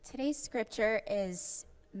Today's scripture is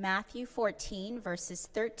Matthew 14, verses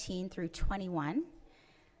 13 through 21.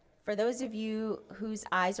 For those of you whose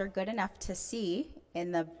eyes are good enough to see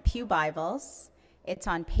in the Pew Bibles, it's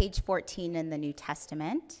on page 14 in the New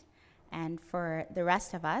Testament. And for the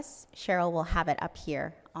rest of us, Cheryl will have it up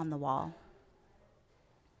here on the wall.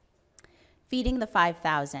 Feeding the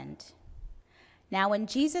 5,000. Now when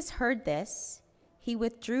Jesus heard this, he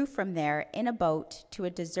withdrew from there in a boat to a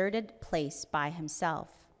deserted place by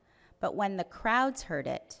himself. But when the crowds heard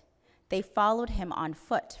it, they followed him on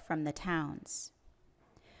foot from the towns.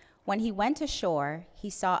 When he went ashore, he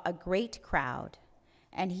saw a great crowd,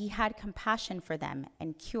 and he had compassion for them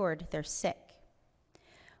and cured their sick.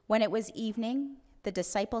 When it was evening, the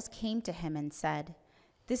disciples came to him and said,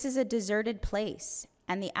 "This is a deserted place,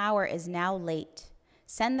 and the hour is now late.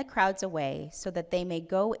 Send the crowds away so that they may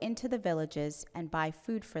go into the villages and buy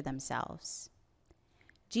food for themselves."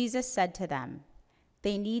 Jesus said to them,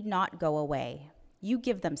 "They need not go away. You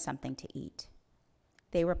give them something to eat."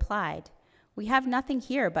 They replied, "We have nothing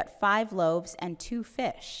here but 5 loaves and 2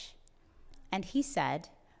 fish." And he said,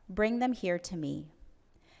 "Bring them here to me."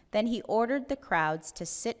 Then he ordered the crowds to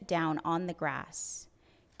sit down on the grass.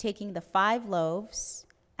 Taking the 5 loaves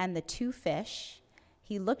and the 2 fish,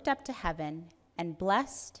 he looked up to heaven and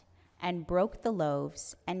blessed and broke the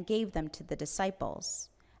loaves and gave them to the disciples,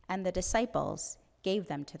 and the disciples gave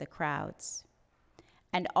them to the crowds.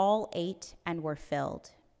 And all ate and were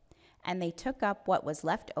filled. And they took up what was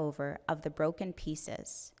left over of the broken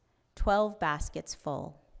pieces, 12 baskets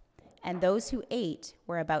full. And those who ate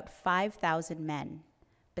were about 5,000 men,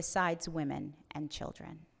 besides women and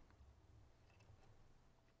children.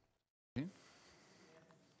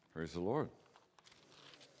 Praise the Lord.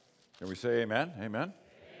 Can we say amen? Amen?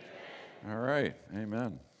 Amen. All right,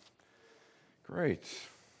 amen. Great.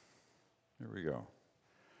 Here we go.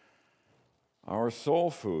 Our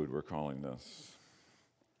soul food, we're calling this.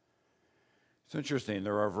 It's interesting.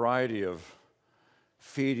 There are a variety of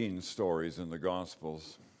feeding stories in the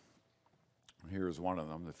Gospels. Here's one of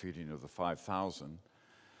them, the feeding of the 5,000.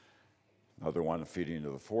 Another one, the feeding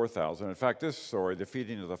of the 4,000. In fact, this story, the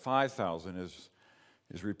feeding of the 5,000,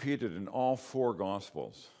 is repeated in all 4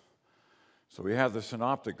 Gospels. So we have the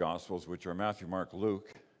Synoptic Gospels, which are Matthew, Mark,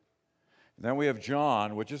 Luke. And then we have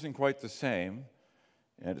John, which isn't quite the same.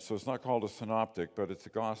 And so it's not called a synoptic, but it's a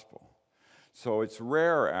gospel. So it's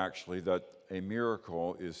rare, actually, that a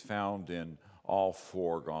miracle is found in all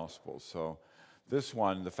 4 gospels. So this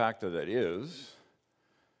one, the fact that it is,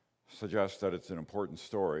 suggests that it's an important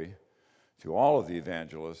story to all of the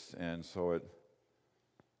evangelists, and so it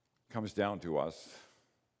comes down to us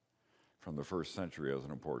from the first century as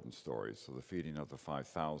an important story. So the feeding of the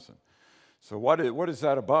 5,000. So what is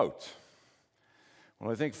that about? Well,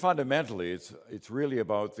 I think fundamentally it's really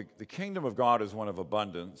about the kingdom of God is one of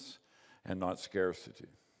abundance and not scarcity.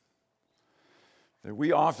 That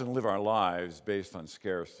we often live our lives based on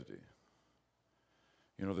scarcity.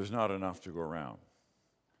 You know, there's not enough to go around.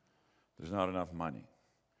 There's not enough money.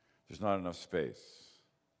 There's not enough space.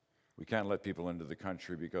 We can't let people into the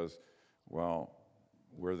country because, well,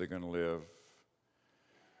 where are they going to live?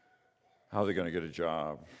 How are they going to get a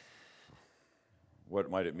job? What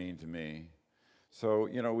might it mean to me? So,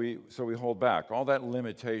 you know, we hold back. All that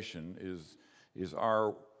limitation is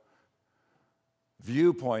our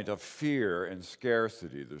viewpoint of fear and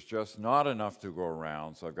scarcity. There's just not enough to go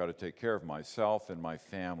around, so I've got to take care of myself and my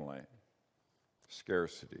family.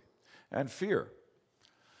 Scarcity. And fear.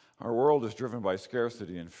 Our world is driven by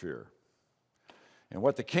scarcity and fear. And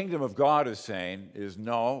what the kingdom of God is saying is,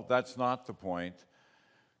 no, that's not the point.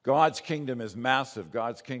 God's kingdom is massive.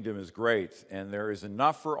 God's kingdom is great. And there is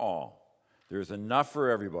enough for all. There's enough for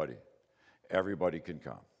everybody. Everybody can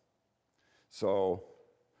come. So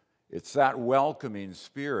it's that welcoming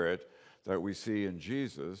spirit that we see in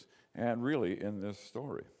Jesus and really in this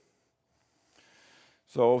story.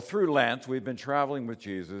 So through Lent, we've been traveling with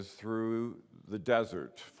Jesus through the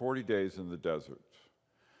desert, 40 days in the desert.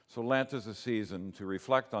 So Lent is a season to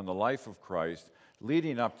reflect on the life of Christ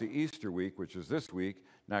leading up to Easter week, which is this week.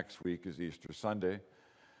 Next week is Easter Sunday.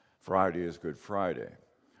 Friday is Good Friday.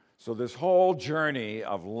 So this whole journey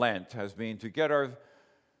of Lent has been to get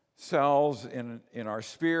ourselves in our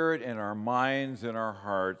spirit, in our minds, in our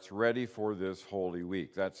hearts, ready for this Holy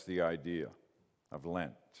Week. That's the idea of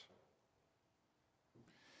Lent.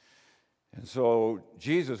 And so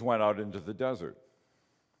Jesus went out into the desert.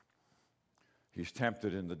 He's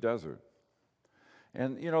tempted in the desert.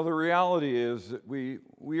 And, you know, the reality is that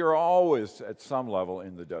we are always at some level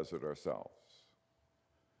in the desert ourselves.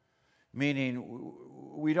 Meaning,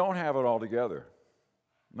 we don't have it all together.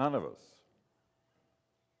 None of us.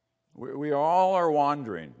 We all are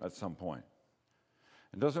wandering at some point.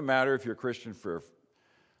 It doesn't matter if you're a Christian for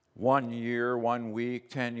 1 year, 1 week,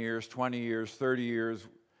 10 years, 20 years, 30 years.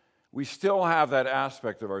 We still have that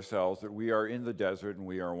aspect of ourselves that we are in the desert and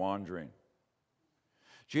we are wandering.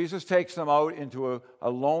 Jesus takes them out into a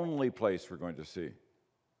lonely place, we're going to see.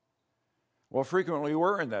 Well, frequently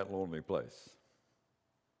we're in that lonely place.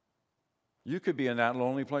 You could be in that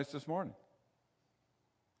lonely place this morning.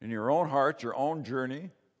 In your own heart, your own journey,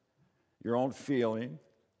 your own feeling.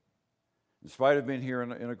 In spite of being here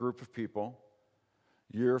in a group of people,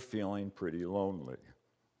 you're feeling pretty lonely.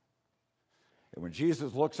 And when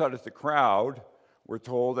Jesus looks out at the crowd, we're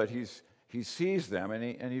told that he sees them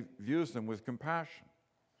and he views them with compassion.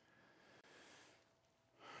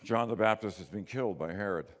 John the Baptist has been killed by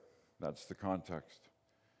Herod. That's the context.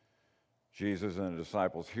 Jesus and the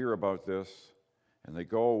disciples hear about this, and they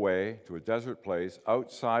go away to a desert place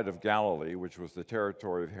outside of Galilee, which was the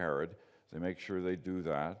territory of Herod. They make sure they do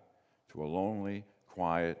that, to a lonely,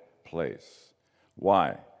 quiet place.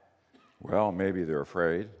 Why? Well, maybe they're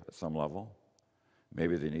afraid at some level.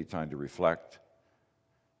 Maybe they need time to reflect.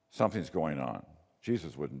 Something's going on.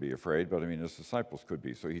 Jesus wouldn't be afraid, but his disciples could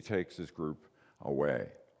be, so he takes his group away.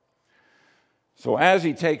 So as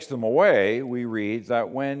he takes them away, we read that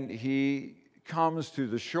when he comes to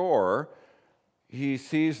the shore, he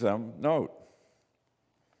sees them. Note,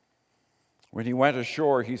 when he went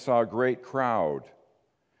ashore, he saw a great crowd,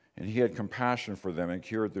 and he had compassion for them and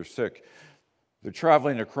cured their sick. They're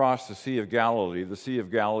traveling across the Sea of Galilee. The Sea of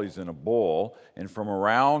Galilee is in a bowl, and from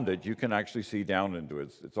around it, you can actually see down into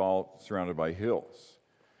it. It's all surrounded by hills.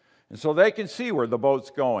 And so they can see where the boat's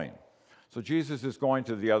going. So Jesus is going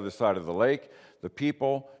to the other side of the lake. The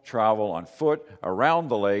people travel on foot around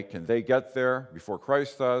the lake, and they get there before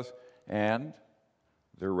Christ does, and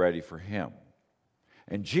they're ready for him.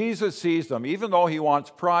 And Jesus sees them, even though he wants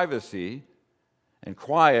privacy and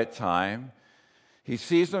quiet time, he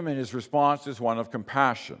sees them, and his response is one of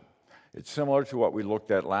compassion. It's similar to what we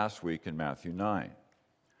looked at last week in Matthew 9.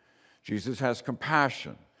 Jesus has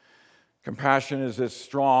compassion. Compassion is this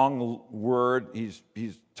strong word. He's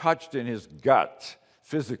touched in his gut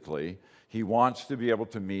physically. He wants to be able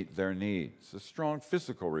to meet their needs. A strong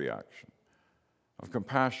physical reaction of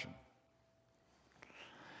compassion.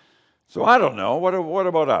 So I don't know. What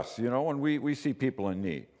about us? When we see people in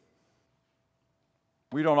need,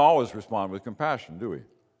 we don't always respond with compassion, do we?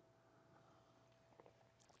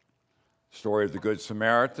 Story of the Good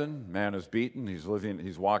Samaritan. Man is beaten. He's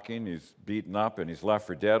walking. He's beaten up, and he's left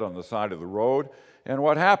for dead on the side of the road. And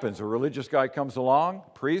what happens? A religious guy comes along,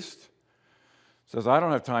 priest, says, I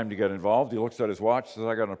don't have time to get involved. He looks at his watch, says,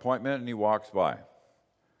 I got an appointment, and he walks by.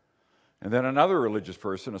 And then another religious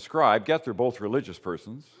person, a scribe, they're both religious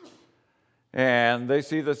persons, and they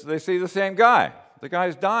see the same guy. The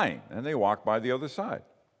guy's dying, and they walk by the other side.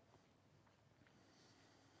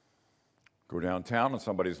 Go downtown, and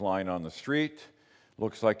somebody's lying on the street.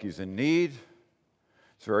 Looks like he's in need.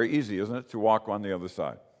 It's very easy, isn't it, to walk on the other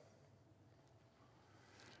side.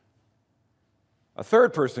 A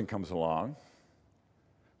third person comes along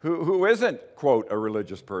who isn't, quote, a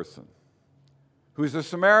religious person, who's a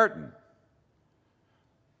Samaritan.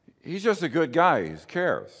 He's just a good guy. He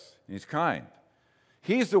cares. He's kind.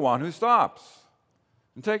 He's the one who stops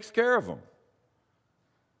and takes care of him.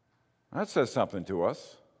 That says something to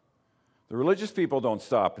us. The religious people don't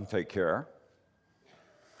stop and take care.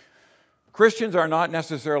 Christians are not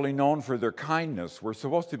necessarily known for their kindness. We're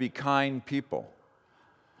supposed to be kind people.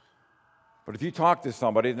 But if you talk to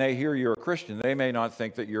somebody and they hear you're a Christian, they may not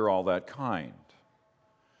think that you're all that kind.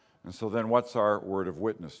 And so then what's our word of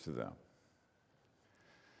witness to them?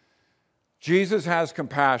 Jesus has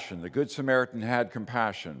compassion. The Good Samaritan had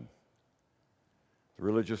compassion. The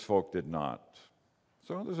religious folk did not.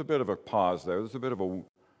 So there's a bit of a pause there. There's a bit of a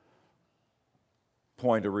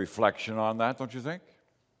point of reflection on that, don't you think?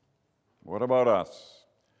 What about us?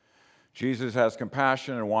 Jesus has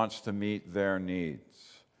compassion and wants to meet their needs.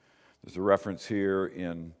 There's a reference here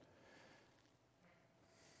in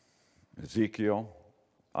Ezekiel.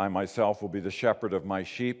 I myself will be the shepherd of my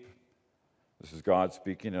sheep. This is God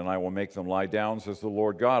speaking, and I will make them lie down, says the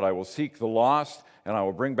Lord God. I will seek the lost, and I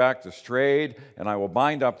will bring back the strayed, and I will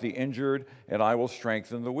bind up the injured, and I will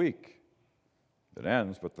strengthen the weak. It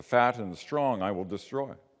ends, but the fat and the strong I will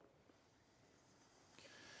destroy.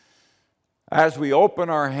 As we open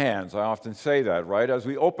our hands, I often say that, right? As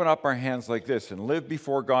we open up our hands like this and live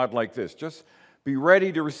before God like this, just be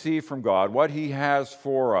ready to receive from God what He has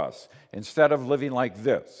for us instead of living like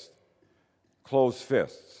this, closed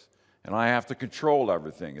fists. And I have to control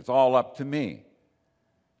everything. It's all up to me.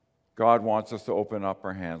 God wants us to open up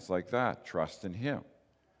our hands like that, trust in Him.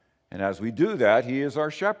 And as we do that, he is our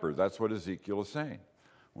shepherd. That's what Ezekiel is saying,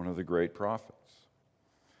 one of the great prophets.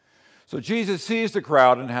 So Jesus sees the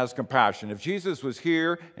crowd and has compassion. If Jesus was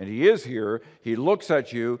here, and he is here, he looks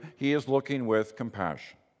at you, he is looking with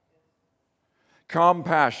compassion.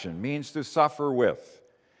 Compassion means to suffer with.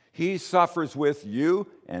 He suffers with you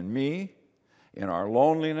and me in our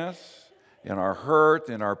loneliness, in our hurt,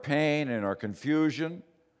 in our pain, in our confusion,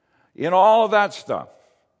 in all of that stuff.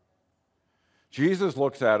 Jesus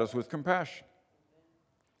looks at us with compassion.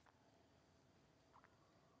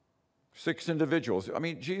 6 individuals. I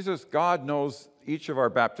mean, God knows each of our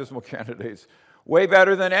baptismal candidates way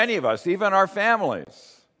better than any of us, even our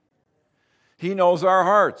families. He knows our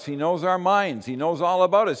hearts. He knows our minds. He knows all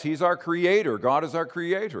about us. He's our creator. God is our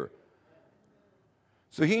creator.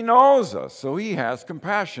 So he knows us. So he has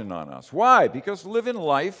compassion on us. Why? Because living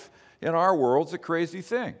life in our world's a crazy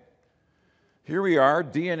thing. Here we are,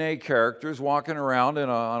 DNA characters walking around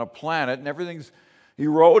on a planet, and everything's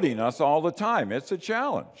eroding us all the time. It's a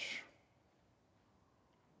challenge.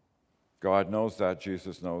 God knows that.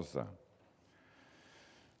 Jesus knows that.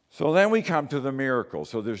 So then we come to the miracle.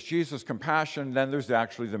 So there's Jesus' compassion, then there's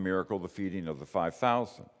actually the miracle, the feeding of the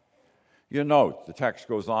 5,000. You note, the text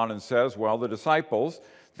goes on and says, well, the disciples,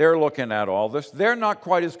 they're looking at all this. They're not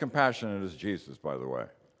quite as compassionate as Jesus, by the way.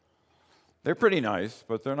 They're pretty nice,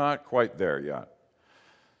 but they're not quite there yet.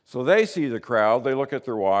 So they see the crowd. They look at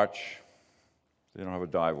their watch. They don't have a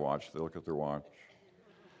dive watch. They look at their watch.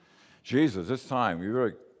 Jesus, it's time. You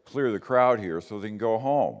better clear the crowd here so they can go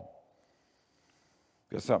home.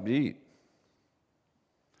 Get something to eat.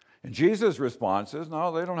 And Jesus' response is,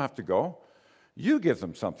 no, they don't have to go. You give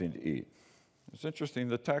them something to eat. It's interesting,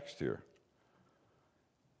 the text here.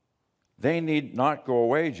 They need not go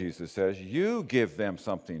away, Jesus says. You give them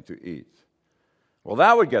something to eat. Well,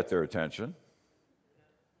 that would get their attention.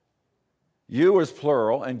 You is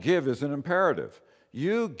plural, and give is an imperative.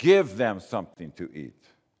 You give them something to eat.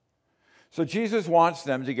 So Jesus wants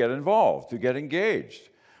them to get involved, to get engaged.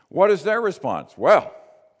 What is their response? Well,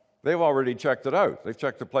 they've already checked it out. They've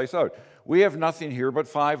checked the place out. We have nothing here but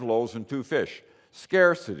 5 loaves and 2 fish.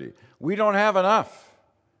 Scarcity. We don't have enough.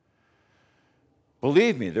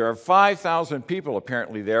 Believe me, there are 5,000 people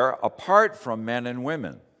apparently there, apart from men and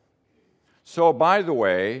women. So, by the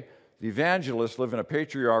way, the evangelists live in a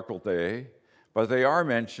patriarchal day, but they are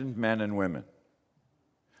mentioned men and women.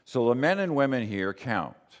 So the men and women here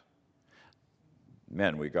count.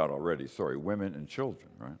 Men we got already, women and children,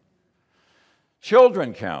 right?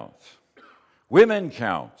 Children count. Women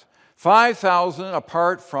count. 5,000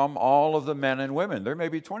 apart from all of the men and women. There may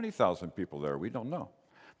be 20,000 people there, we don't know.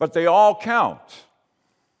 But they all count.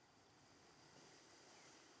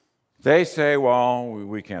 They say, well,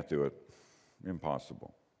 we can't do it.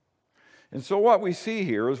 Impossible. And so what we see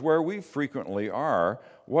here is where we frequently are.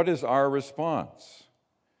 What is our response?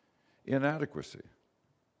 Inadequacy.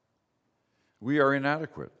 We are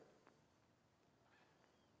inadequate.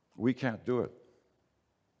 We can't do it.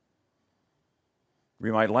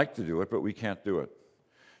 We might like to do it, but we can't do it.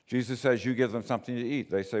 Jesus says, you give them something to eat.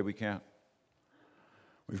 They say we can't.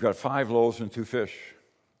 We've got 5 loaves and 2 fish.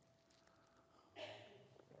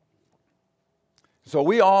 So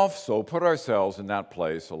we also put ourselves in that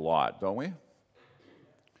place a lot, don't we?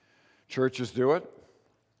 Churches do it.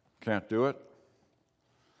 Can't do it.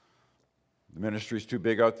 The ministry's too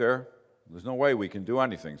big out there. There's no way we can do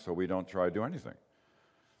anything, so we don't try to do anything.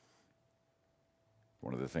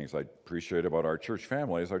 One of the things I appreciate about our church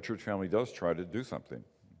family is our church family does try to do something,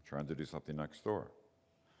 trying to do something next door.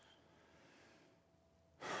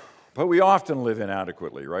 But we often live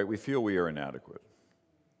inadequately, right? We feel we are inadequate.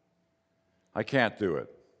 I can't do it.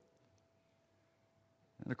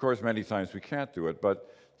 And of course, many times we can't do it,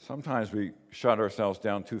 but sometimes we shut ourselves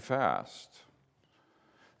down too fast.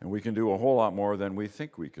 And we can do a whole lot more than we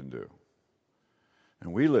think we can do.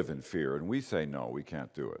 And we live in fear, and we say, no, we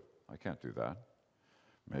can't do it. I can't do that.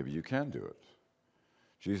 Maybe you can do it.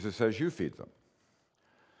 Jesus says you feed them.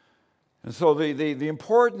 And so the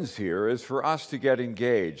importance here is for us to get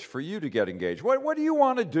engaged, for you to get engaged. What do you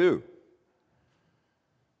want to do?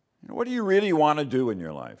 What do you really want to do in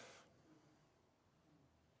your life?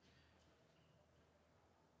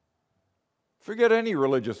 Forget any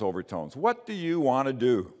religious overtones. What do you want to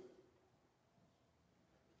do?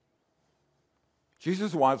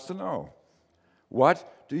 Jesus wants to know.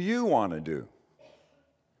 What do you want to do?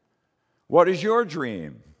 What is your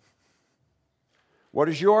dream? What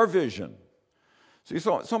is your vision? See,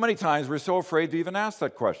 so many times we're so afraid to even ask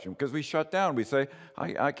that question because we shut down. We say,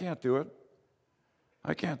 I can't do it.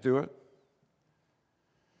 I can't do it.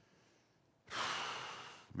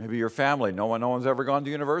 Maybe your family, no one's ever gone to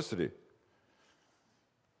university.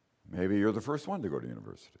 Maybe you're the first one to go to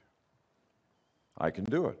university. I can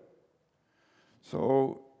do it.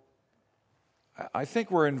 So I think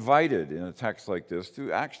we're invited in a text like this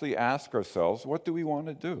to actually ask ourselves, what do we want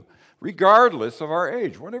to do? Regardless of our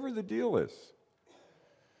age, whatever the deal is.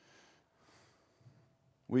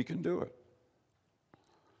 We can do it.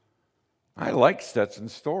 I like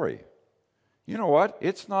Stetson's story. You know what?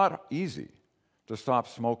 It's not easy to stop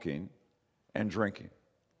smoking and drinking.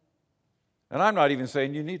 And I'm not even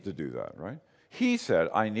saying you need to do that, right? He said,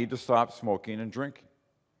 I need to stop smoking and drinking.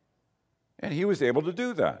 And he was able to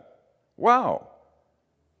do that. Wow.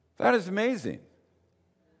 That is amazing.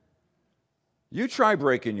 You try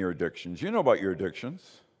breaking your addictions. You know about your addictions.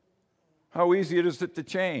 How easy it is to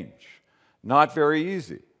change. Not very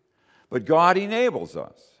easy. But God enables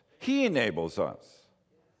us. He enables us.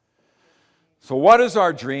 So what is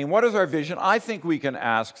our dream? What is our vision? I think we can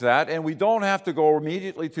ask that, and we don't have to go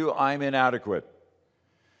immediately to, I'm inadequate.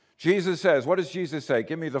 Jesus says, what does Jesus say?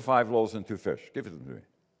 Give me the 5 loaves and 2 fish. Give it to me.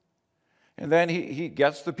 And then he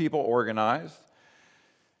gets the people organized,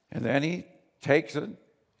 and then he takes it,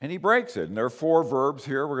 and he breaks it. And there are 4 verbs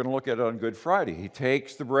here. We're going to look at it on Good Friday. He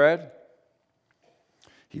takes the bread.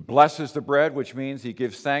 He blesses the bread, which means he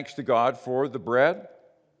gives thanks to God for the bread.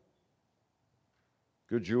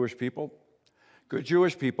 Good Jewish people. Good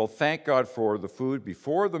Jewish people thank God for the food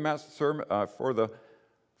before the sermon, for the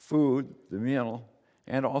food, the meal,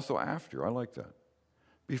 and also after. I like that.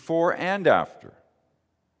 Before and after.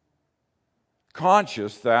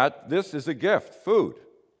 Conscious that this is a gift, food.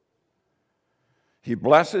 He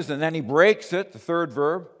blesses and then he breaks it, the 3rd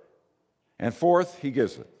verb, and 4th, he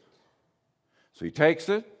gives it. So he takes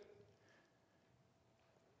it,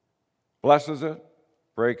 blesses it,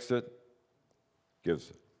 breaks it, gives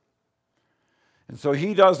it. And so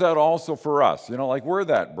he does that also for us. You know, like we're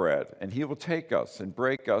that bread, and he will take us and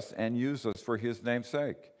break us and use us for his name's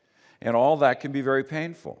sake. And all that can be very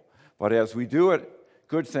painful. But as we do it,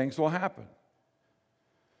 good things will happen.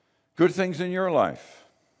 Good things in your life.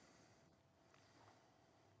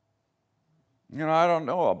 You know, I don't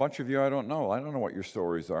know. A bunch of you, I don't know. I don't know what your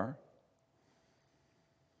stories are.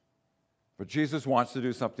 But Jesus wants to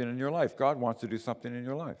do something in your life. God wants to do something in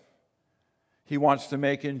your life. He wants to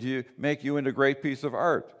make you into a great piece of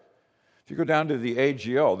art. If you go down to the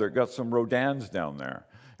AGO, they've got some Rodins down there.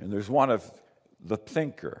 And there's one of the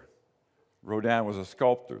thinker. Rodin was a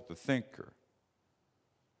sculptor, the thinker.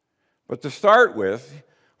 But to start with,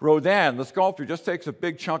 Rodin, the sculptor, just takes a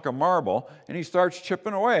big chunk of marble and he starts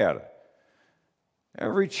chipping away at it.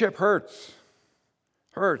 Every chip hurts.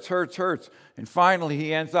 Hurts. And finally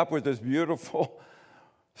he ends up with this beautiful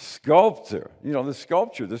sculpture. You know, the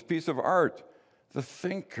sculpture, this piece of art. The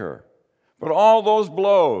thinker. But all those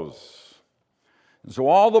blows. And so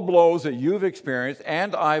all the blows that you've experienced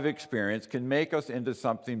and I've experienced can make us into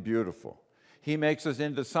something beautiful. He makes us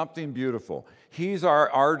into something beautiful. He's our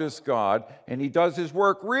artist God, and he does his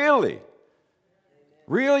work really.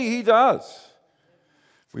 Really, he does.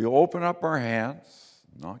 If we open up our hands,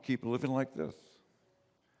 not keep living like this.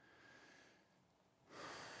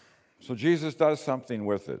 So Jesus does something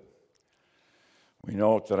with it. We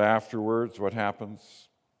note that afterwards, what happens?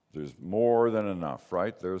 There's more than enough,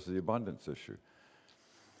 right? There's the abundance issue.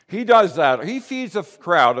 He does that. He feeds a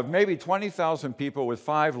crowd of maybe 20,000 people with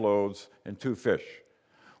 5 loaves and 2 fish.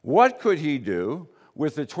 What could he do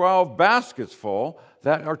with the 12 baskets full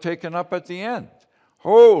that are taken up at the end?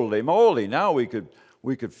 Holy moly, now we could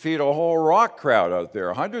feed a whole rock crowd out there,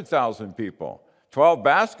 100,000 people, 12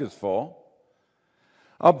 baskets full.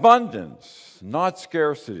 Abundance, not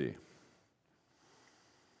scarcity.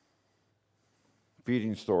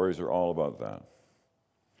 Feeding stories are all about that.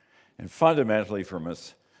 And fundamentally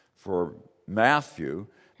for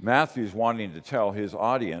Matthew's wanting to tell his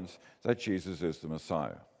audience that Jesus is the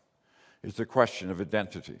Messiah. It's a question of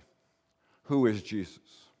identity. Who is Jesus?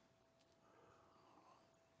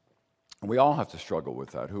 And we all have to struggle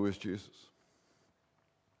with that. Who is Jesus?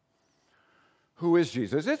 Who is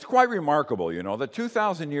Jesus? It's quite remarkable, you know, that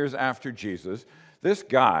 2,000 years after Jesus, this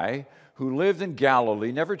guy who lived in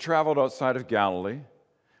Galilee, never traveled outside of Galilee,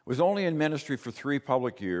 was only in ministry for 3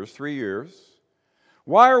 years.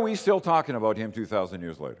 Why are we still talking about him 2,000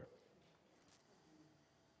 years later?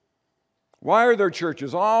 Why are there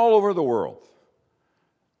churches all over the world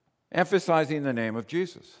emphasizing the name of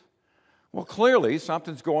Jesus? Well, clearly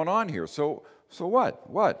something's going on here. So what?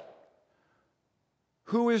 What?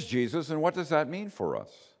 Who is Jesus and what does that mean for us?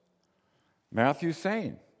 Matthew's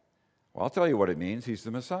saying, well, I'll tell you what it means. He's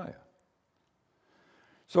the Messiah.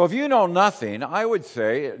 So if you know nothing, I would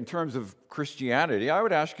say, in terms of Christianity, I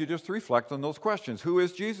would ask you just to reflect on those questions. Who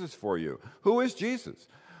is Jesus for you? Who is Jesus?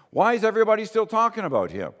 Why is everybody still talking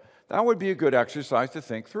about him? that would be a good exercise to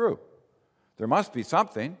think through. There must be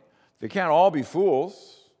something. They can't all be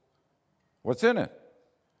fools. What's in it?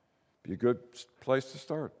 Be a good place to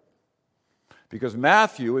start. Because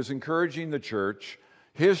Matthew is encouraging the church,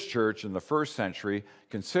 his church in the first century,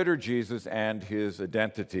 consider Jesus and his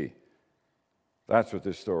identity. That's what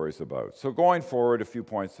this story is about. So going forward, a few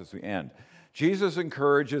points as we end. Jesus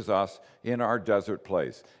encourages us in our desert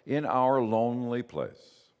place, in our lonely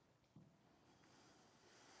place.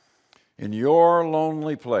 In your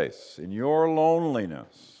lonely place, in your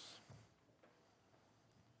loneliness,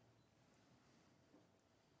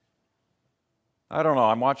 I don't know,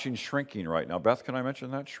 I'm watching Shrinking right now. Beth, can I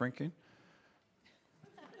mention that, Shrinking?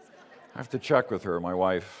 I have to check with her, my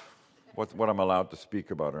wife, what I'm allowed to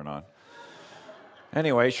speak about or not.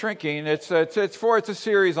 Anyway, Shrinking, it's a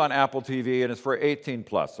series on Apple TV, and it's for 18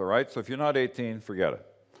 plus, all right? So if you're not 18, forget it.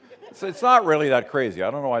 It's not really that crazy.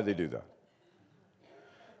 I don't know why they do that.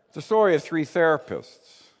 It's a story of 3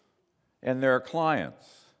 therapists and their clients.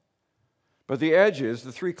 But the edge is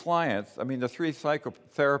the 3 clients, the 3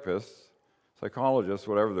 psychotherapists, psychologists,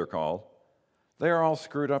 whatever they're called, they are all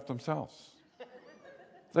screwed up themselves.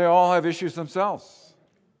 They all have issues themselves.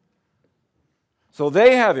 So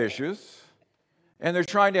they have issues, and they're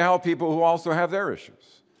trying to help people who also have their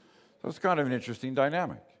issues. So it's kind of an interesting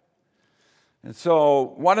dynamic. And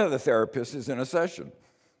so one of the therapists is in a session.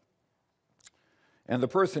 And the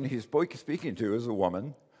person he's speaking to is a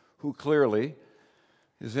woman who clearly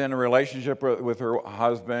is in a relationship with her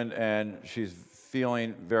husband, and she's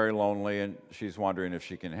feeling very lonely, and she's wondering if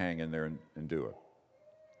she can hang in there and do it.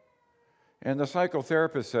 And the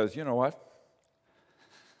psychotherapist says, you know what?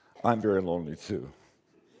 I'm very lonely too.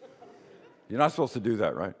 You're not supposed to do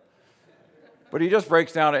that, right? But he just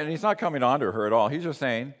breaks down, and he's not coming on to her at all. He's just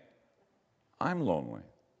saying, I'm lonely.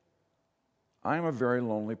 I'm a very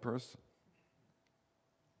lonely person.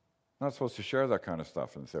 Not supposed to share that kind of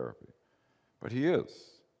stuff in therapy. But he is.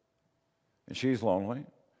 And she's lonely.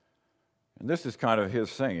 And this is kind of his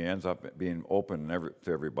thing. He ends up being open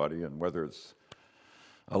to everybody, and whether it's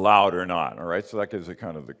allowed or not, all right? So that gives it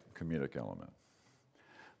kind of the comedic element.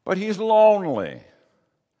 But he's lonely.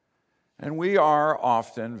 And we are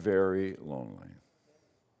often very lonely.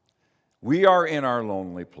 We are in our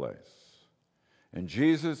lonely place. And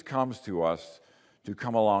Jesus comes to us to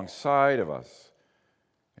come alongside of us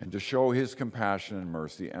and to show his compassion and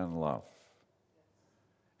mercy and love.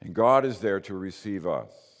 And God is there to receive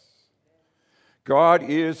us. God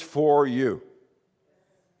is for you.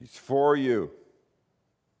 He's for you.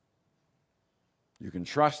 You can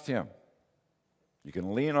trust him. You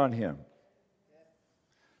can lean on him.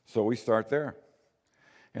 So we start there.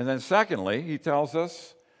 And then secondly, he tells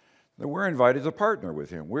us that we're invited to partner with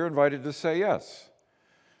him. We're invited to say yes.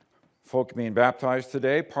 Folk being baptized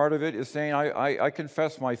today, part of it is saying, I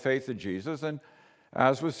confess my faith in Jesus, and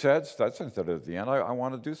as was said, that's instead of the end, I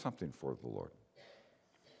want to do something for the Lord.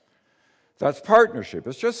 That's partnership.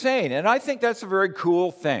 It's just saying, and I think that's a very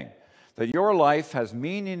cool thing, that your life has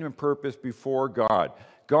meaning and purpose before God.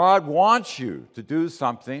 God wants you to do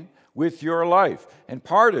something with your life, and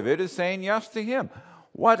part of it is saying yes to him.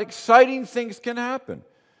 What exciting things can happen.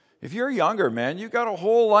 If you're younger, man, you've got a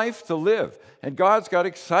whole life to live, and God's got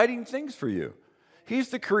exciting things for you. He's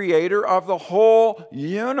the creator of the whole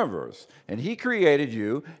universe, and he created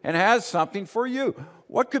you and has something for you.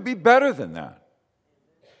 What could be better than that?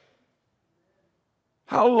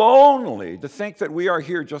 How lonely to think that we are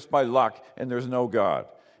here just by luck and there's no God.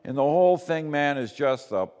 And the whole thing, man, is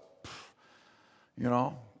just a,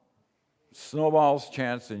 snowball's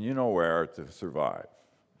chance and you know where to survive.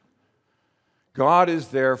 God is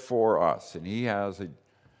there for us, and he has a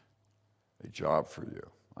job for you.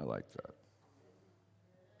 I like that.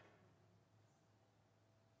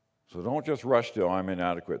 So don't just rush to, I'm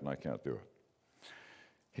inadequate and I can't do it.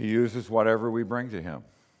 He uses whatever we bring to him.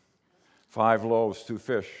 5 loaves, 2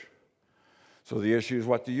 fish. So the issue is,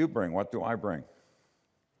 what do you bring? What do I bring?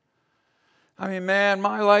 Man,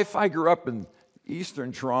 my life, I grew up in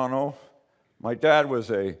eastern Toronto. My dad was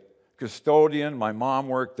a custodian. My mom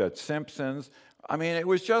worked at Simpson's. It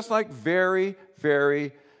was just like very,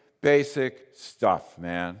 very basic stuff,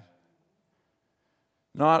 man.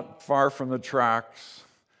 Not far from the tracks.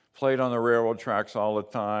 Played on the railroad tracks all the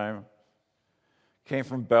time. Came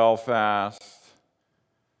from Belfast.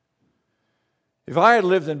 If I had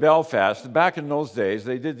lived in Belfast, back in those days,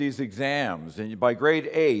 they did these exams, and by grade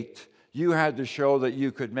 8, you had to show that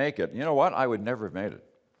you could make it. You know what? I would never have made it.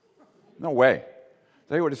 No way.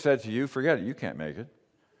 They would have said to you, forget it, you can't make it.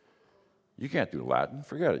 You can't do Latin,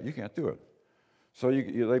 forget it, you can't do it. So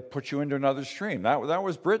they put you into another stream. That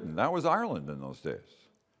was Britain, that was Ireland in those days.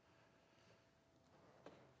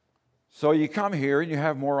 So you come here and you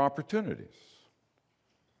have more opportunities.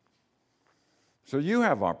 So you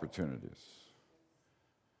have opportunities,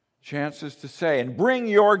 chances to say, and bring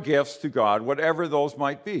your gifts to God, whatever those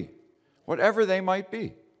might be, whatever they might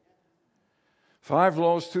be. 5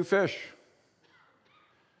 loaves, 2 fish.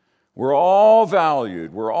 We're all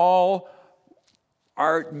valued. We're all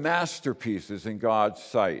art masterpieces in God's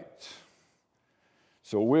sight.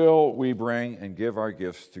 So will we bring and give our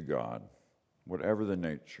gifts to God, whatever the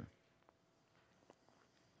nature?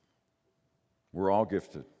 We're all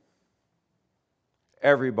gifted.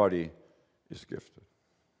 Everybody is gifted.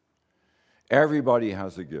 Everybody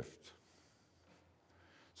has a gift.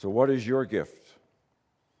 So what is your gift?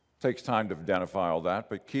 It takes time to identify all that,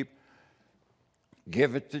 but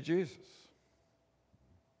give it to Jesus.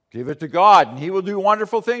 Give it to God, and He will do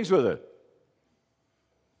wonderful things with it.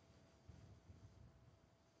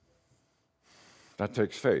 That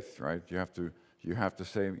takes faith, right? You have to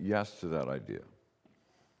say yes to that idea.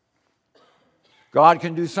 God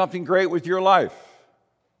can do something great with your life.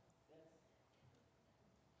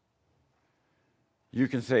 You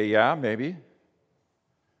can say, yeah, maybe.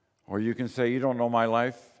 Or you can say, you don't know my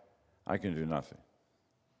life, I can do nothing.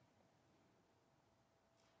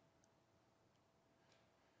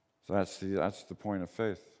 So that's the point of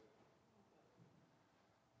faith.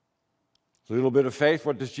 A little bit of faith,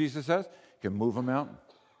 what does Jesus say? It can move a mountain.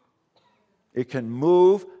 It can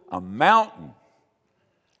move a mountain.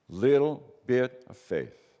 Little bit of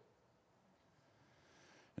faith.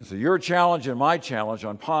 And so your challenge and my challenge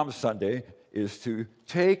on Palm Sunday is to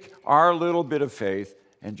take our little bit of faith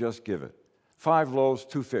and just give it. 5 loaves,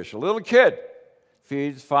 2 fish. A little kid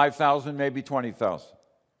feeds 5,000, maybe 20,000.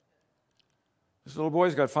 This little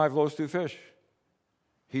boy's got 5 loaves, 2 fish.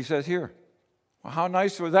 He says, here. Well, how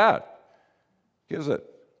nice was that? Gives it.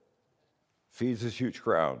 Feeds this huge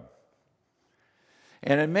crowd.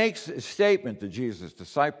 And it makes a statement to Jesus'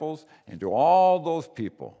 disciples and to all those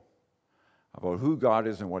people about who God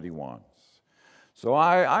is and what He wants. So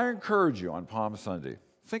I encourage you on Palm Sunday,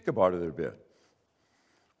 think about it a bit.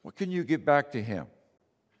 What can you give back to Him?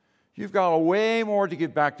 You've got way more to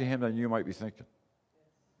give back to Him than you might be thinking.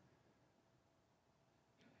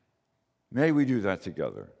 May we do that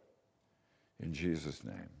together. In Jesus'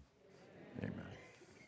 name, amen.